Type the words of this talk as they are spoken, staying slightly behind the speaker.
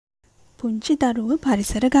පුංචි දරුවෝ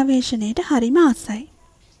පරිසර ගවේෂණයට හරිම ආසයි.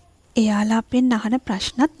 එයාලා අපෙන් අහන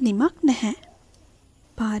ප්‍රශ්නත් නිමක් නැහැ.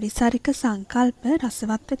 පාරිසරික සංකල්ප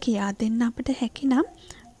රසවත්ව කියා දෙන්න අපට හැකිනම්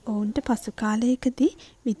ඔවුන්ට පසු කාලයකදී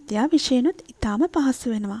විද්‍යා විෂයනොත් ඉතාම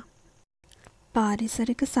පහසු වෙනවා.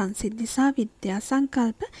 පාරිසරික සංසිද්ධි සහ විද්‍යා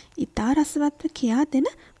සංකල්ප ඉතා රසවත්ව කියා දෙන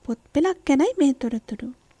පොත් පෙළක් ගැනයි මේ තොරතුරු.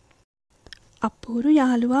 අපූරු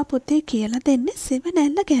යාළුවා පොතේ කියලා දෙන්නේ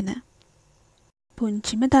සෙවණැල්ල ගැන.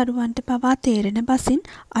 පුංචිම දරුවන්ට පවා තේරෙන බසින්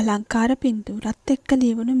අලංකාර පින්තූරත් එක්ක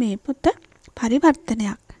ලියවුණු මේ පොත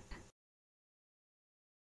පරිවර්තනයක්.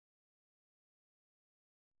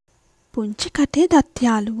 පුංචි කටේ දත්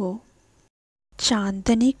යාළුවෝ.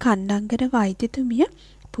 චාන්දනී කන්නංගර වෛද්‍යතුමිය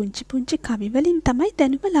පුංචි පුංචි කවි වලින් තමයි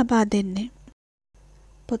දැනුම ලබා දෙන්නේ.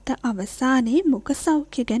 පොත අවසානයේ මුඛ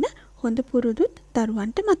සෞඛ්‍ය ගැන හොඳ පුරුදුත්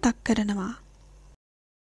දරුවන්ට මතක් කරනවා.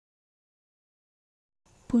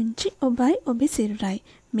 පුංචි ඔබයි ඔබේ සිරුරයි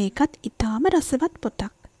මේකත් ඊටාම රසවත්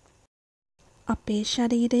පොතක්. අපේ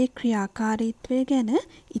ශරීරයේ ක්‍රියාකාරීත්වය ගැන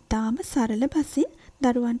ඊටාම සරල බසින්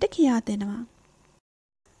දරුවන්ට කියා දෙනවා.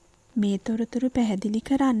 මේ තොරතුරු පැහැදිලි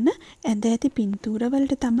කරන්න ඇඳ ඇති පින්තූර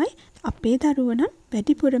වලට තමයි අපේ දරුවෝ නම්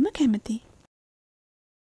වැඩිපුරම කැමති.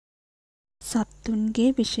 සත්තුන්ගේ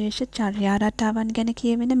විශේෂ චර්යා රටාවන් ගැන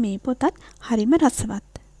කියවෙන මේ පොතත් හරිම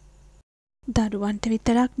රසවත්. දරුවන්ට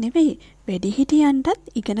විතරක් නෙවෙයි වැඩිහිටියන්ටත්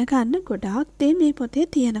ඉගෙන ගන්න ගොඩාක් දේ මේ පොතේ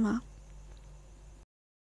තියෙනවා.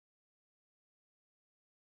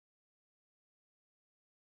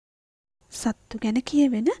 සත්තු ගැන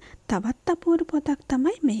කියවෙන තවත් අපූර්ව පොතක්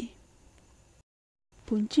තමයි මේ.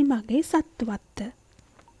 පුංචි මගේ සත්තුවත්ත.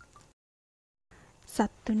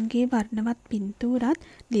 සත්තුන්ගේ වර්ණවත් පින්තූරත්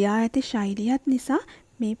ලියා ඇති ශෛලියත් නිසා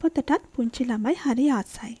මේ පොතටත් පුංචි ළමයි හරි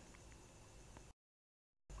ආසයි.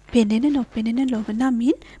 පෙනෙන නොපෙනෙන ලොව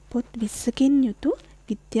නමින් පොත් 20කින් යුතු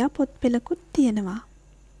විද්‍යා පොත් පෙළකුත් තියෙනවා.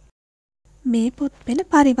 මේ පොත් පෙළ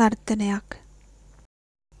පරිවර්තනයක්.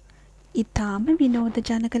 ඊටාම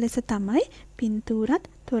විනෝදජනක ලෙස තමයි පින්තූරත්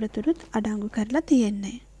තොරතුරුත් අඩංගු කරලා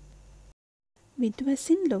තියෙන්නේ.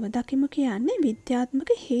 විදුවසින් ලොව දකිමු කියන්නේ විද්‍යාත්මක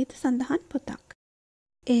හේතු සඳහන් පොතක්.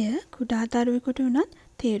 එය කුඩා දරුවෙකුට උනත්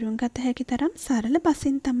තේරුම් ගත හැකි තරම් සරල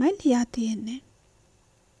බසින් තමයි ලියා තියෙන්නේ.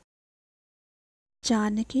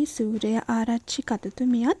 ජානකී සූර්ය ආරච්චි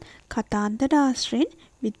කතුතුමියත් කතාන්දර ආශ්‍රයෙන්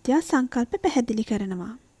විද්‍යා සංකල්ප පැහැදිලි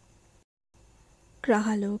කරනවා.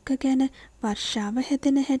 ග්‍රහලෝක ගැන, වර්ෂාව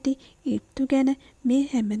හැදෙන හැටි, ඍතු ගැන මේ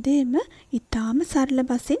හැමදේම ඊටාම සරල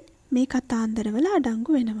බසින් මේ කතාන්දරවල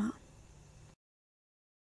අඩංගු වෙනවා.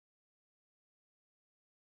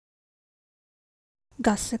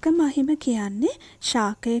 ගසක මහිම කියන්නේ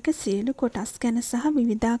ශාකයක සියලු කොටස් ගැන සහ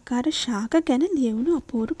විවිධාකාර ශාක ගැන ලියවුණු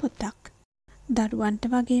අපූර්ව පොතක්. දරුවන්ට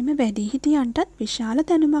වගේම වැඩිහිටියන්ටත් විශාල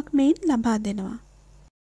දැනුමක් මෙයින් ලබා දෙනවා.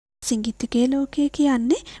 සිංගිත්තිගේ ලෝකය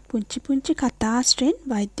කියන්නේ පුංචි පුංචි කතා ආශ්‍රයෙන්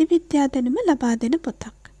වෛද්‍ය විද්‍යා දැනුම ලබා දෙන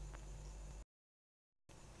පොතක්.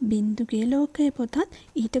 බින්දුගේ ලෝකය පොතත්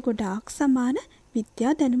ඊට ගොඩාක් සමාන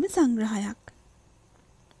විද්‍යා දැනුම සංග්‍රහයක්.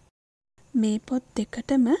 මේ පොත්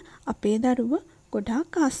දෙකටම අපේ දරුවෝ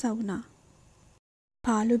ගොඩාක් ආස වුණා.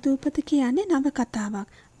 පාළු දූපත කියන්නේ නව කතාවක්.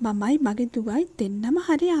 මමයි මගේ දුවයි දෙන්නම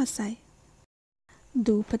හරි ආසයි.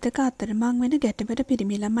 දූපතක අතරමං වෙන ගැටබර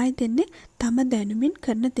පිරිමි ළමයි දෙන්නේ තම දැනුමින්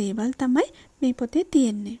කරන දේවල් තමයි මේ පොතේ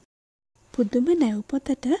තියෙන්නේ. පුදුම නැව්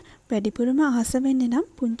පොතට වැඩිපුරම ආස වෙන්නේ නම්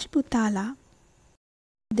පුංචි පුතාලා.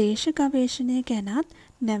 දේශ ගවේෂණය ගැනත්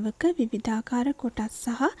නැවක විවිධාකාර කොටස්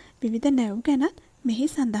සහ විවිධ නැව් ගැනත් මෙහි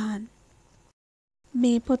සඳහන්.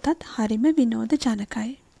 මේ පොතත් හරිම විනෝද ජනකයි.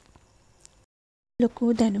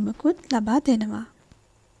 ලොකු දැනුමකුත් ලබා දෙනවා.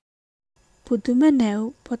 පුදුම නැව්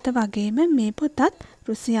පොත වගේම මේ පොතත්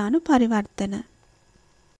රුසියානු පරිවර්තන.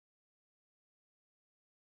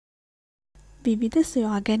 විවිධ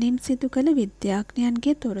සොයාගැනීම් සිදු කළ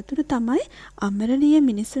විද්‍යාඥයන්ගේ තොරතුරු තමයි අමරණීය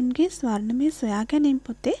මිනිසුන්ගේ ස්වර්ණමය සොයාගැනීම්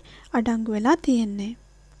පොතේ අඩංගු වෙලා තියෙන්නේ.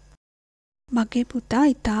 මගේ පුතා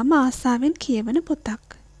ඊටාම ආසාවෙන් කියවන පොතක්.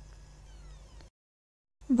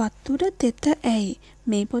 වතුර තෙත ඇයි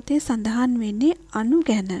මේ පොතේ සඳහන් වෙන්නේ අණු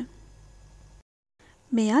ගැන.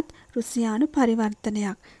 මෙයත් රුසියානු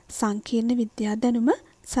පරිවර්තනයක්. සංකීර්ණ විද්‍යා දැනුම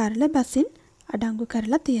සරල බසින් අඩංගු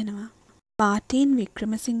කරලා තියෙනවා. මාර්ටින්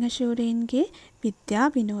වික්‍රමසිංහ ශූරීන්ගේ විද්‍යා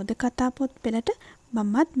විනෝද කතා පොත් පෙළට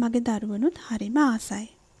මමත් මගේ දරුවනුත් හරිම ආසයි.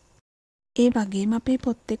 ඒ වගේම අපේ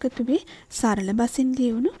පොත් එකතුවේ සරල බසින්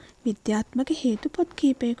ලියවුණු විද්‍යාත්මක හේතු පොත්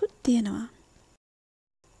කීපයකුත් තියෙනවා.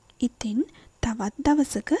 ඉතින් තවත්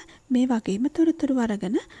දවසක මේ වගේම තොරතුරු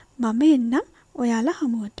අරගෙන මම එන්නම් ඔයාලා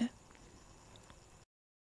හමුවට.